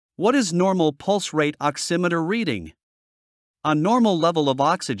What is normal pulse rate oximeter reading? A normal level of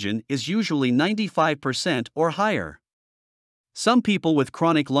oxygen is usually 95% or higher. Some people with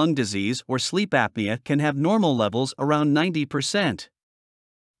chronic lung disease or sleep apnea can have normal levels around 90%.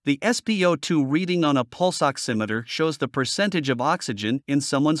 The SpO2 reading on a pulse oximeter shows the percentage of oxygen in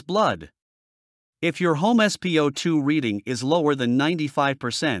someone's blood. If your home SpO2 reading is lower than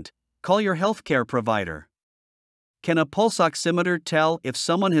 95%, call your healthcare provider. Can a pulse oximeter tell if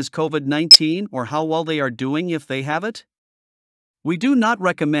someone has COVID-19 or how well they are doing if they have it? We do not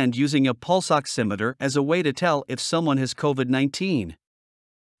recommend using a pulse oximeter as a way to tell if someone has COVID-19.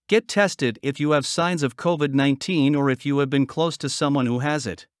 Get tested if you have signs of COVID-19 or if you have been close to someone who has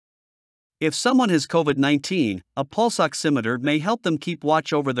it. If someone has COVID-19, a pulse oximeter may help them keep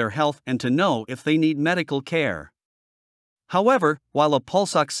watch over their health and to know if they need medical care. However, while a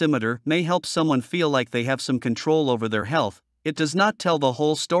pulse oximeter may help someone feel like they have some control over their health, it does not tell the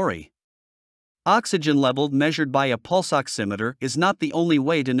whole story. Oxygen level measured by a pulse oximeter is not the only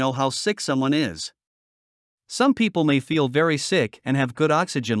way to know how sick someone is. Some people may feel very sick and have good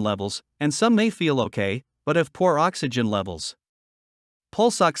oxygen levels, and some may feel okay, but have poor oxygen levels.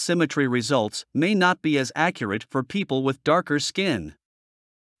 Pulse oximetry results may not be as accurate for people with darker skin.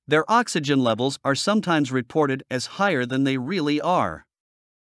 Their oxygen levels are sometimes reported as higher than they really are.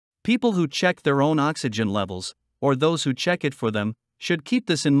 People who check their own oxygen levels, or those who check it for them, should keep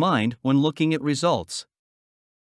this in mind when looking at results.